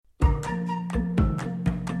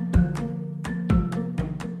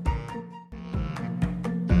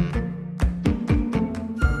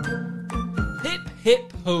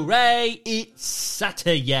hip, hooray, it's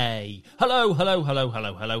Saturday. Hello, hello, hello,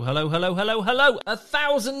 hello, hello, hello, hello, hello, hello.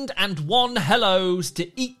 1,001 hellos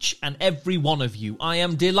to each and every one of you. I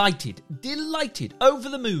am delighted, over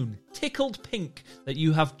the moon, tickled pink that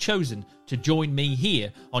you have chosen to join me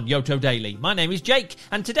here on Yoto Daily. My name is Jake,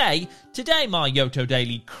 and today, my Yoto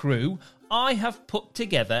Daily crew, I have put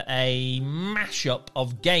together a mashup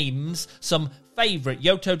of games, some favourite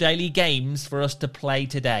Yoto Daily games for us to play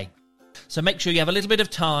today. So make sure you have a little bit of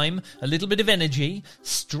time, a little bit of energy,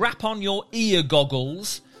 strap on your ear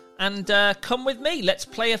goggles, and come with me. Let's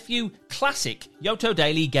play a few classic Yoto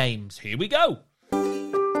Daily games. Here we go.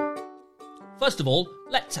 First of all,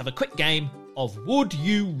 let's have a quick game of Would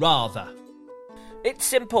You Rather. It's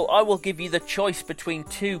simple. I will give you the choice between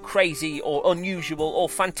two crazy or unusual or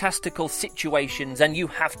fantastical situations, and you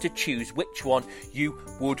have to choose which one you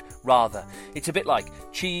would rather. It's a bit like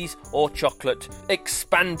cheese or chocolate,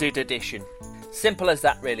 expanded edition. Simple as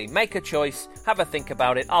that, really. Make a choice, have a think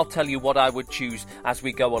about it. I'll tell you what I would choose as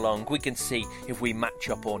we go along. We can see if we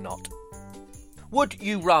match up or not. Would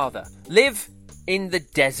you rather live in the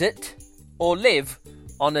desert or live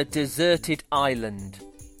on a deserted island?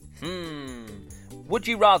 Would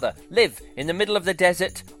you rather live in the middle of the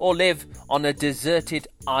desert or live on a deserted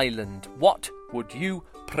island? What would you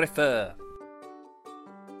prefer?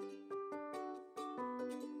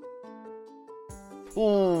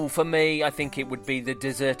 Ooh, for me, I think it would be the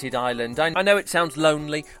deserted island. I know it sounds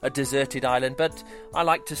lonely, a deserted island, but I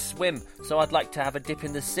like to swim, so I'd like to have a dip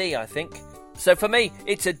in the sea, I think. So for me,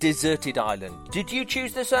 it's a deserted island. Did you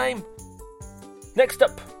choose the same? Next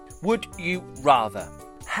up, would you rather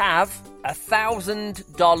have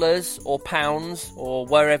 $1,000 or pounds, or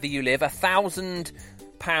wherever you live,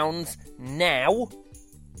 £1,000 now,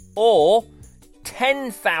 or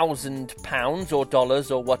 £10,000 or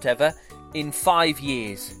dollars or whatever in 5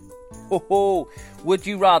 years? Would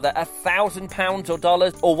you rather £1,000 or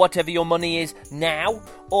dollars or whatever your money is now,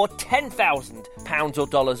 or £10,000 or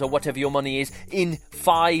dollars or whatever your money is in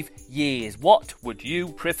 5 years? What would you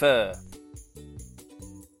prefer?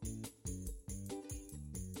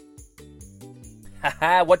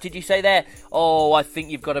 What did you say there? Oh, I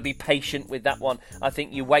think you've got to be patient with that one. I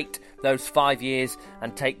think you wait those 5 years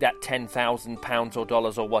and take that £10,000 or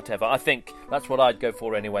dollars or whatever. I think that's what I'd go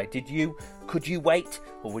for anyway. Did you? Could you wait,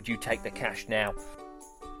 or would you take the cash now?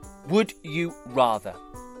 Would you rather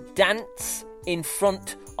dance in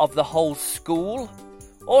front of the whole school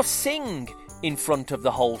or sing in front of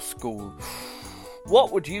the whole school?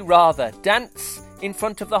 What would you rather? Dance in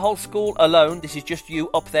front of the whole school alone, this is just you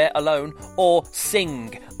up there alone, or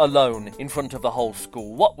sing alone in front of the whole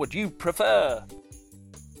school? What would you prefer?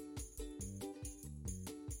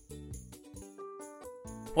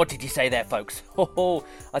 What did you say there, folks?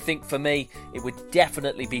 I think for me, it would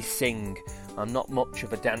definitely be sing. I'm not much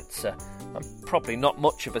of a dancer. I'm probably not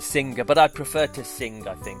much of a singer, but I'd prefer to sing,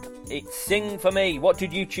 I think. It's sing for me. What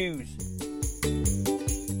did you choose?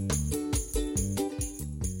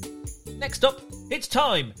 Next up, it's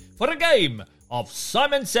time for a game of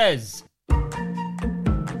Simon Says.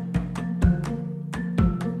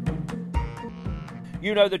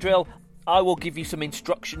 You know the drill. I will give you some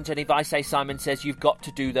instructions, and if I say Simon Says, you've got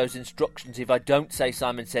to do those instructions. If I don't say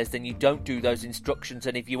Simon Says, then you don't do those instructions,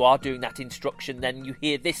 and if you are doing that instruction, then you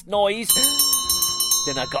hear this noise,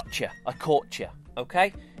 then I got you. I caught you.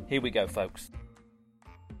 Okay? Here we go, folks.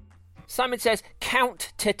 Simon Says,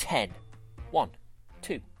 count to 10. 1,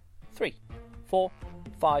 2, 3, 4,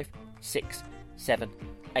 5, 6, 7,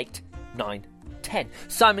 8, 9, 10.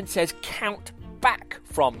 Simon Says, count back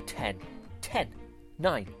from 10. 10,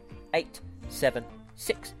 9, 8, 7,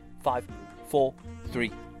 6, 5, 4,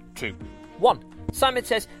 3, 2, 1. Simon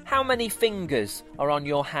Says, how many fingers are on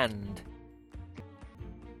your hand?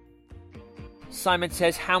 Simon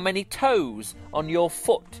Says, how many toes on your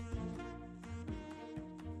foot?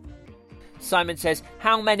 Simon Says,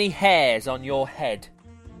 how many hairs on your head?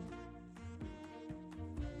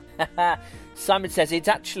 Simon Says, it's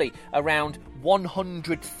actually around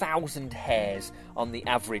 100,000 hairs on the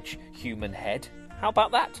average human head. How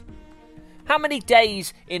about that? How many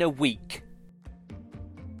days in a week?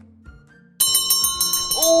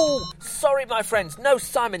 Oh, sorry, my friends. No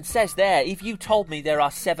Simon Says there. If you told me there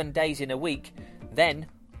are 7 days in a week, then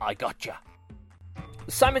I gotcha.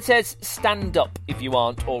 Simon Says, stand up if you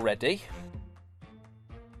aren't already.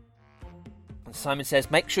 And Simon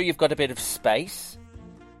Says, make sure you've got a bit of space.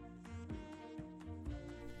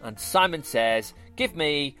 And Simon Says, give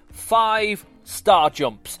me 5 star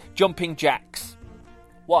jumps, jumping jacks.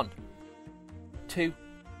 1, 2,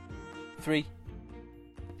 3,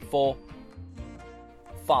 4,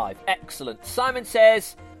 5. Excellent. Simon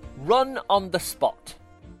Says, Run on the spot.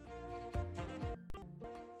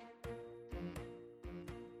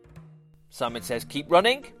 Simon says, keep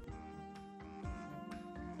running.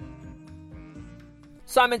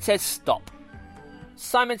 Simon says, stop.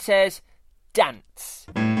 Simon says, dance.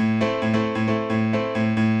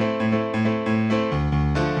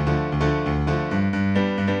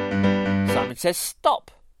 Simon says,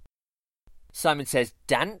 stop. Simon says,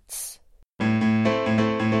 dance.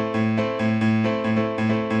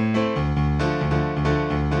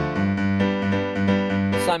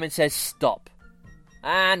 Simon says, stop.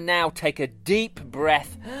 And now take a deep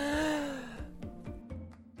breath.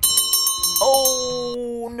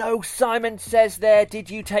 Oh, no, Simon says there. Did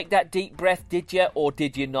you take that deep breath, did you? Or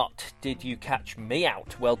did you not? Did you catch me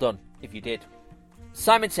out? Well done, if you did.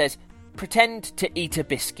 Simon says, pretend to eat a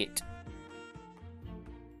biscuit.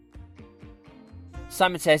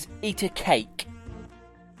 Simon says, eat a cake.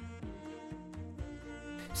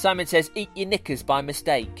 Simon says, eat your knickers by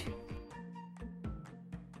mistake.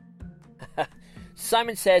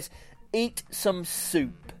 Simon says, eat some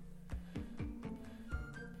soup.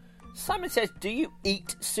 Simon says, do you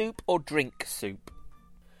eat soup or drink soup?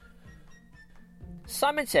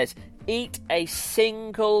 Simon says, eat a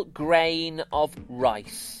single grain of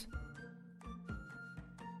rice.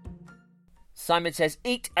 Simon says,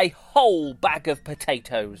 eat a whole bag of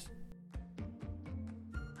potatoes.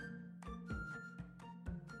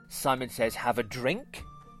 Simon says, have a drink.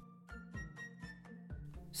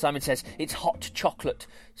 Simon says, it's hot chocolate.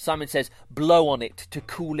 Simon says, blow on it to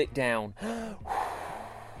cool it down.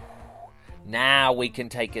 Now we can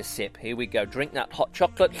take a sip. Here we go. Drink that hot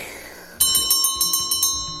chocolate.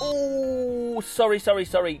 Oh,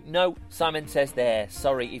 sorry. No, Simon says there.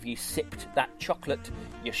 Sorry, if you sipped that chocolate,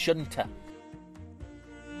 you shouldn't have.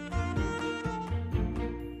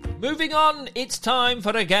 Moving on, it's time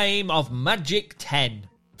for a game of Magic 10.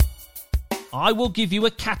 I will give you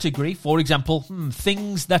a category, for example,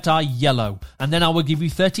 things that are yellow, and then I will give you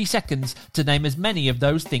 30 seconds to name as many of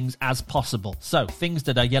those things as possible. So, things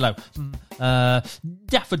that are yellow,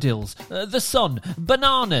 daffodils, the sun,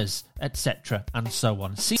 bananas, etc., and so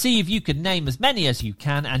on. See if you can name as many as you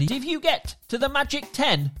can, and if you get to the magic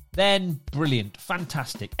 10, then brilliant,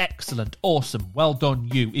 fantastic, excellent, awesome, well done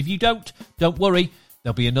you. If you don't worry,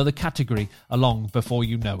 there'll be another category along before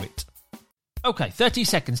you know it. Okay, 30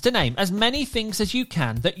 seconds to name as many things as you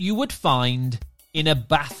can that you would find in a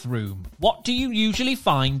bathroom. What do you usually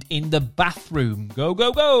find in the bathroom? Go,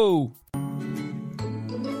 go, go!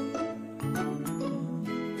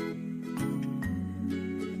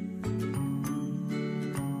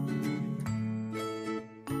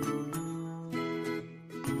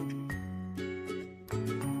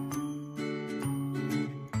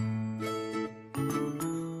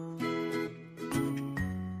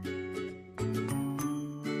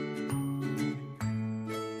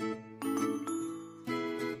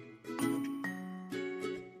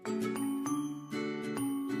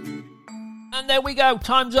 And there we go.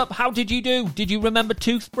 Time's up. How did you do? Did you remember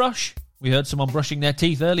toothbrush? We heard someone brushing their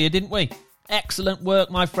teeth earlier, didn't we? Excellent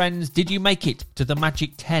work, my friends. Did you make it to the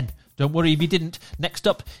magic 10? Don't worry if you didn't. Next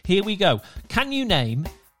up, here we go. Can you name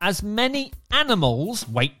as many animals,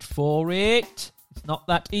 wait for it, it's not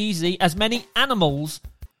that easy, as many animals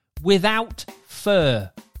without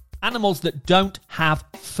fur? Animals that don't have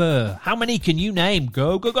fur. How many can you name?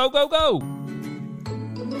 Go, go, go, go, go!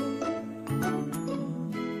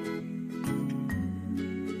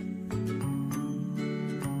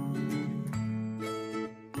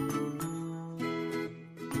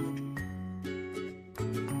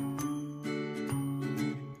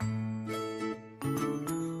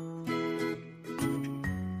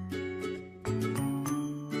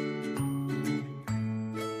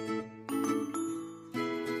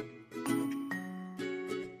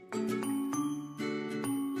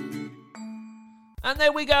 And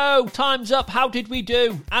there we go. Time's up. How did we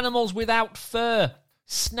do? Animals without fur.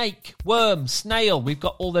 Snake, worm, snail. We've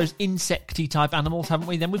got all those insecty type animals, haven't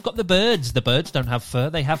we? Then we've got the birds. The birds don't have fur.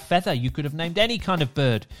 They have feather. You could have named any kind of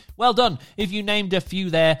bird. Well done if you named a few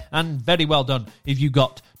there, and very well done if you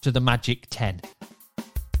got to the magic 10.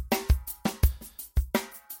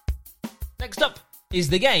 Next up is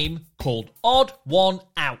the game called Odd One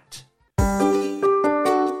Out.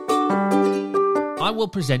 I will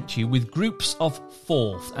present you with groups of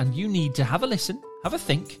 4, and you need to have a listen, have a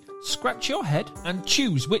think, scratch your head, and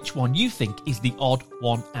choose which one you think is the odd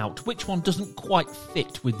one out, which one doesn't quite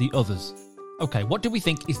fit with the others. Okay, what do we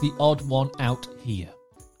think is the odd one out here?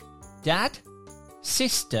 Dad,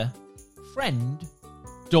 sister, friend,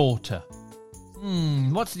 daughter.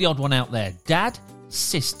 What's the odd one out there? Dad,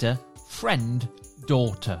 sister, friend,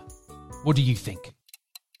 daughter. What do you think?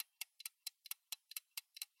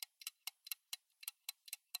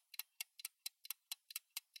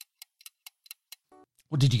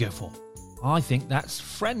 What did you go for? I think that's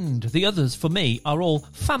friend. The others, for me, are all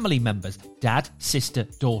family members. Dad, sister,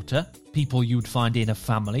 daughter, people you'd find in a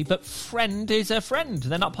family, but friend is a friend.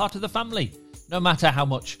 They're not part of the family, no matter how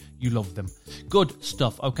much you love them. Good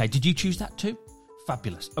stuff. Okay, did you choose that too?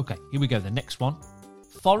 Fabulous. Okay, here we go. The next one.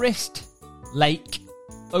 Forest, lake,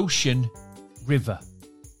 ocean, river.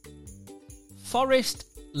 Forest,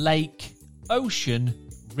 lake, ocean,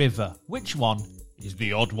 river. Which one is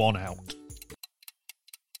the odd one out?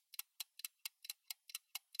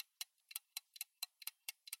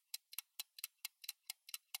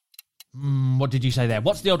 What did you say there?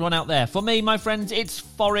 What's the odd one out there? For me, my friends, it's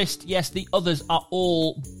forest. Yes, the others are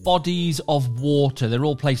all bodies of water. They're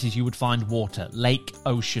all places you would find water. Lake,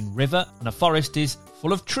 ocean, river. And a forest is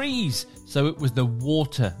full of trees. So it was the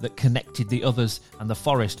water that connected the others, and the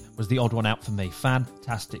forest was the odd one out for me.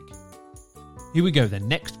 Fantastic. Here we go then.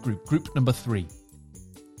 Next group. Group number 3.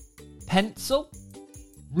 Pencil,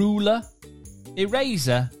 ruler,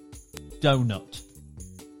 eraser, donut.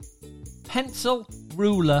 Pencil,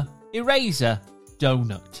 ruler, eraser,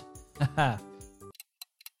 donut.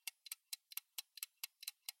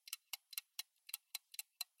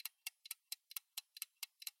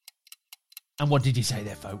 And what did you say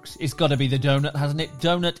there, folks? It's got to be the donut, hasn't it?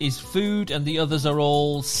 Donut is food, and the others are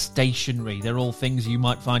all stationery. They're all things you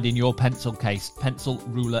might find in your pencil case. Pencil,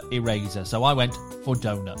 ruler, eraser. So I went for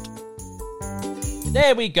donut.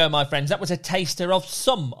 There we go, my friends. That was a taster of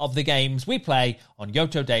some of the games we play on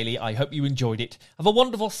Yoto Daily. I hope you enjoyed it. Have a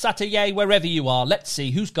wonderful Saturday wherever you are. Let's see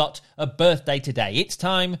who's got a birthday today. It's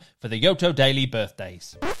time for the Yoto Daily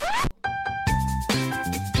birthdays.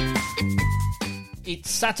 It's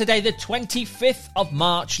Saturday the 25th of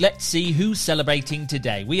March. Let's see who's celebrating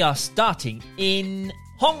today. We are starting in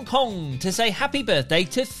Hong Kong to say happy birthday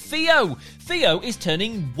to Theo. Theo is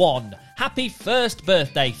turning 1. Happy first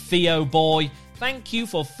birthday, Theo boy. Thank you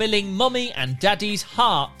for filling Mummy and Daddy's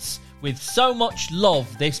hearts with so much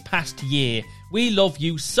love this past year. We love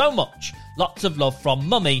you so much. Lots of love from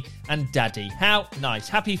Mummy and Daddy. How nice.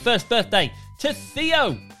 Happy first birthday to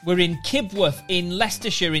Theo. We're in Kibworth in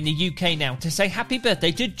Leicestershire in the UK now to say happy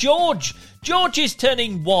birthday to George. George is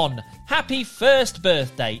turning 1. Happy first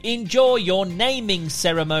birthday. Enjoy your naming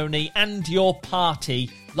ceremony and your party.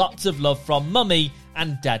 Lots of love from Mummy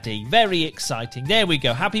and Daddy. Very exciting. There we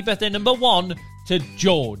go. Happy birthday number 1 to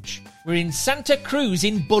George. We're in Santa Cruz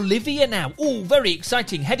in Bolivia now. Oh, very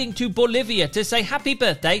exciting. Heading to Bolivia to say happy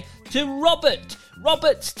birthday to Robert.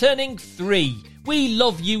 Robert's turning 3. We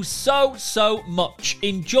love you so, so much.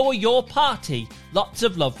 Enjoy your party. Lots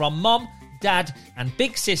of love from Mom, Dad, and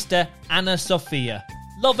big sister Anna Sophia.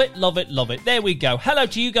 Love it, love it, love it. There we go. Hello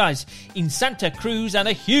to you guys in Santa Cruz, and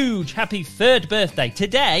a huge happy 3rd birthday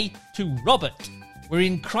today to Robert. We're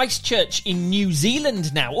in Christchurch in New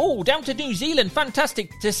Zealand now. Oh, down to New Zealand. Fantastic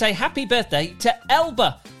to say happy birthday to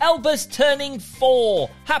Elba. Elba's turning 4.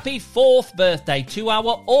 Happy 4th birthday to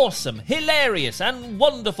our awesome, hilarious and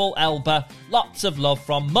wonderful Elba. Lots of love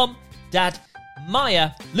from Mum, Dad,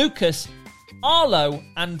 Maya, Lucas, Arlo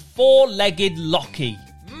and 4-legged Lockie.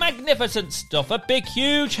 Magnificent stuff. A big,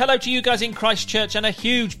 huge hello to you guys in Christchurch, and a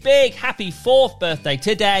huge, big, happy 4th birthday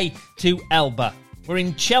today to Elba. We're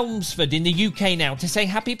in Chelmsford in the UK now to say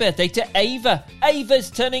happy birthday to Ava.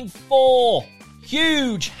 Ava's turning 4.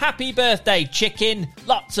 Huge happy birthday, chicken.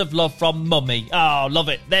 Lots of love from Mummy. Oh, love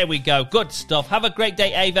it. There we go. Good stuff. Have a great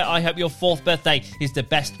day, Ava. I hope your 4th birthday is the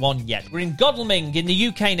best one yet. We're in Godalming in the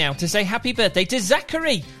UK now to say happy birthday to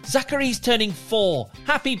Zachary. Zachary's turning 4.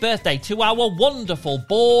 Happy birthday to our wonderful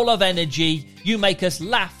ball of energy. You make us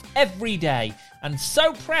laugh every day, and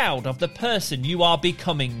so proud of the person you are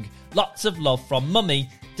becoming. Lots of love from Mummy,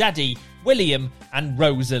 Daddy, William and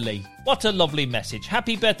Rosalie. What a lovely message.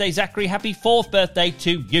 Happy birthday, Zachary. Happy 4th birthday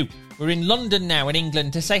to you. We're in London now in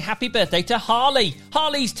England to say happy birthday to Harley.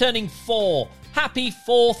 Harley's turning 4. Happy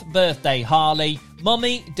 4th birthday, Harley.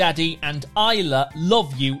 Mummy, Daddy and Isla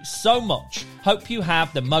love you so much. Hope you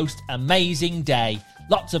have the most amazing day.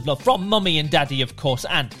 Lots of love from Mummy and Daddy, of course,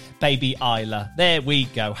 and baby Isla. There we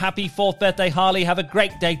go. Happy 4th birthday, Harley. Have a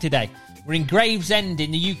great day today. We're in Gravesend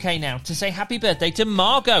in the UK now to say happy birthday to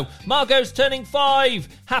Margot. Margot's turning 5.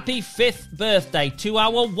 Happy 5th birthday to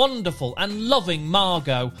our wonderful and loving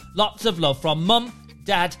Margot. Lots of love from Mum,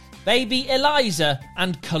 Dad, baby Eliza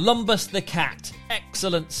and Columbus the cat.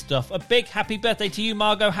 Excellent stuff. A big happy birthday to you,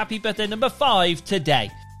 Margot. Happy birthday number 5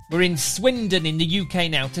 today. We're in Swindon in the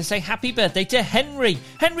UK now to say happy birthday to Henry.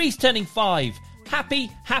 Henry's turning 5.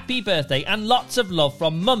 Happy birthday and lots of love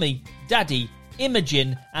from Mummy, Daddy,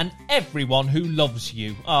 Imogen and everyone who loves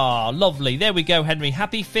you. Ah, lovely. There we go, Henry.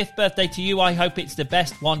 Happy 5th birthday to you. I hope it's the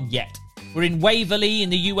best one yet. We're in Waverley in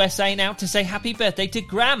the USA now to say happy birthday to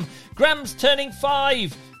Graham. Graham's turning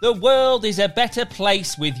 5. The world is a better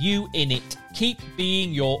place with you in it. Keep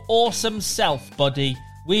being your awesome self, buddy.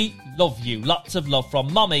 We love you. Lots of love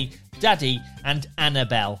from Mommy, Daddy and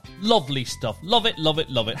Annabelle. Lovely stuff. Love it, love it,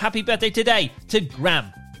 love it. Happy birthday today to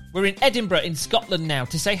Graham. We're in Edinburgh in Scotland now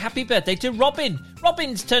to say happy birthday to Robin.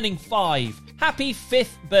 Robin's turning 5. Happy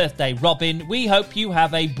 5th birthday, Robin. We hope you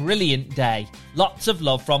have a brilliant day. Lots of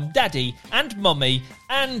love from Daddy and Mummy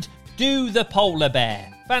and Do the Polar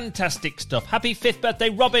Bear. Fantastic stuff. Happy 5th birthday,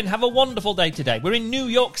 Robin. Have a wonderful day today. We're in New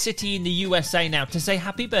York City in the USA now to say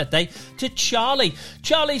happy birthday to Charlie.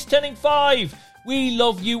 Charlie's turning 5. We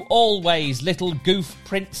love you always, little goof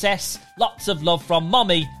princess. Lots of love from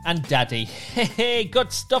Mommy and Daddy. Hey,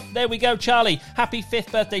 good stuff. There we go, Charlie. Happy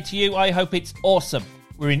 5th birthday to you. I hope it's awesome.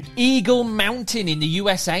 We're in Eagle Mountain in the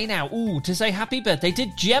USA now. To say happy birthday to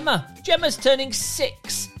Gemma. Gemma's turning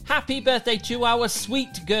 6. Happy birthday to our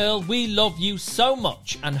sweet girl. We love you so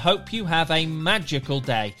much and hope you have a magical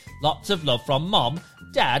day. Lots of love from Mom,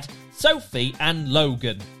 Dad, Sophie and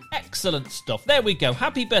Logan. Excellent stuff. There we go.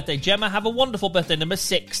 Happy birthday, Gemma. Have a wonderful birthday number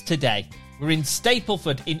 6 today. We're in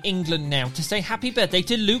Stapleford in England now to say happy birthday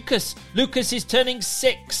to Lucas. Lucas is turning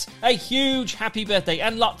 6. A huge happy birthday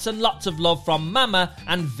and lots of love from Mama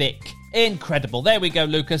and Vic. Incredible. There we go,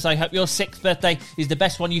 Lucas. I hope your 6th birthday is the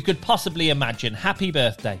best one you could possibly imagine. Happy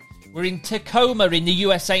birthday. We're in Tacoma in the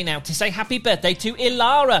USA now to say happy birthday to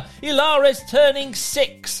Ilara. Ilara's turning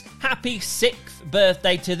 6. Happy 6th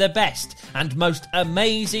birthday to the best and most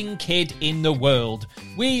amazing kid in the world.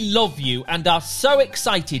 We love you and are so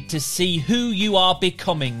excited to see who you are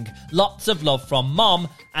becoming. Lots of love from Mom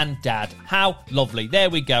and Dad. How lovely. There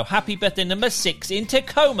we go. Happy birthday number 6 in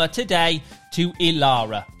Tacoma today to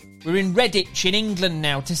Ilara. We're in Redditch in England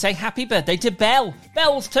now to say happy birthday to Belle.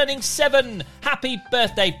 Belle's turning 7. Happy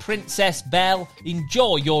birthday, Princess Belle.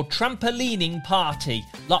 Enjoy your trampolining party.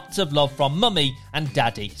 Lots of love from Mummy and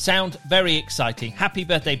Daddy. Sound very exciting. Happy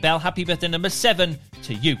birthday, Belle. Happy birthday number 7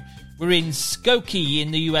 to you. We're in Skokie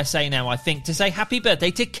in the USA now, I think, to say happy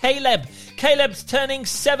birthday to Caleb. Caleb's turning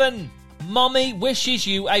 7. Mommy wishes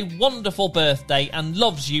you a wonderful birthday and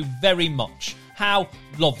loves you very much. How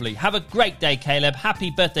lovely. Have a great day, Caleb. Happy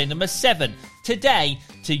birthday number 7 today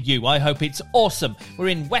to you. I hope it's awesome. We're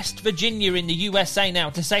in West Virginia in the USA now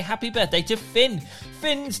to say happy birthday to Finn.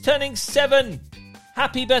 Finn's turning 7.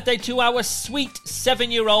 Happy birthday to our sweet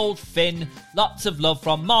 7-year-old Finn. Lots of love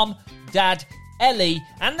from Mom, Dad, Ellie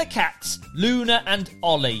and the cats, Luna and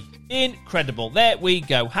Ollie. Incredible. There we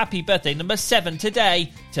go. Happy birthday number 7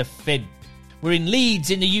 today to Finn. We're in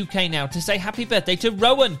Leeds in the UK now to say happy birthday to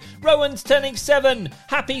Rowan. Rowan's turning 7.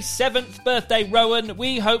 Happy 7th birthday, Rowan.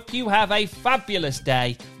 We hope you have a fabulous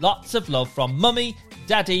day. Lots of love from Mummy,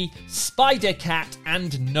 Daddy, Spider Cat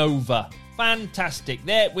and Nova. Fantastic.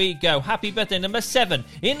 There we go. Happy birthday number 7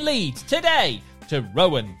 in Leeds today to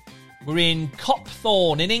Rowan. We're in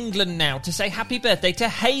Copthorne in England now to say happy birthday to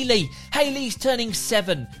Hayley. Hayley's turning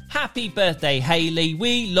 7. Happy birthday, Hayley.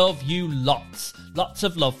 We love you lots. Lots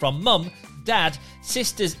of love from Mum, Dad,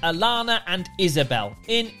 sisters Alana and Isabel.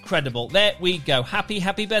 Incredible. There we go. Happy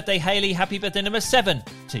birthday, Hayley. Happy birthday number 7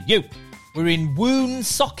 to you. We're in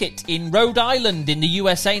Woonsocket in Rhode Island in the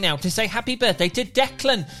USA now to say happy birthday to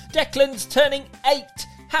Declan. Declan's turning 8.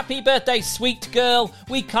 Happy birthday, sweet girl.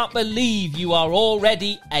 We can't believe you are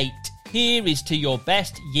already 8. Here is to your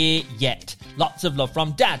best year yet. Lots of love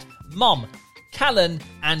from Dad, Mom, Callan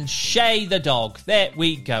and Shay the dog. There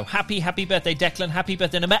we go. Happy birthday, Declan. Happy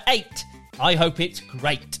birthday number 8. I hope it's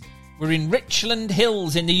great. We're in Richland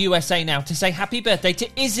Hills in the USA now to say happy birthday to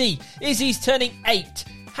Izzy. Izzy's turning 8.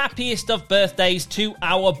 Happiest of birthdays to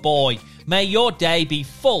our boy. May your day be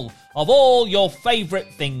full of all your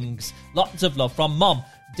favourite things. Lots of love from Mom,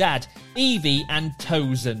 Dad, Evie and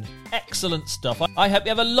Tozen. Excellent stuff. I hope you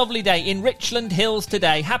have a lovely day in Richland Hills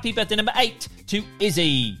today. Happy birthday number 8 to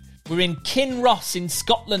Izzy. We're in Kinross in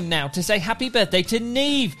Scotland now to say happy birthday to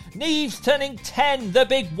Neve. Neve's turning 10, the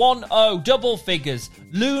big 1-0, double figures.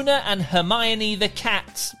 Luna and Hermione the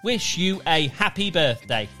cats wish you a happy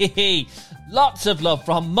birthday. Lots of love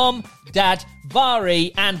from Mum, Dad,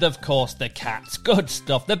 Vari and of course the cats. Good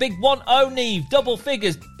stuff. The big 1-0 Neve, double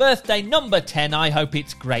figures, birthday number 10. I hope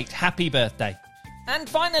it's great. Happy birthday. And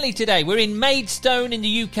finally today, we're in Maidstone in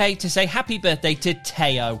the UK to say happy birthday to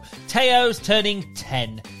Teo. Teo's turning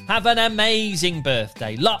 10. Have an amazing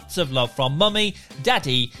birthday. Lots of love from Mummy,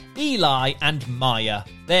 Daddy, Eli and Maya.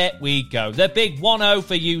 There we go. The big 1-0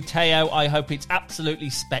 for you, Teo. I hope it's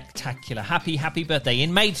absolutely spectacular. Happy birthday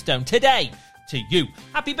in Maidstone today to you.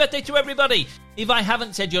 Happy birthday to everybody. If I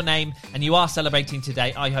haven't said your name and you are celebrating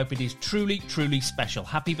today, I hope it is truly, truly special.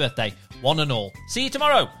 Happy birthday, one and all. See you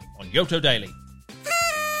tomorrow on Yoto Daily.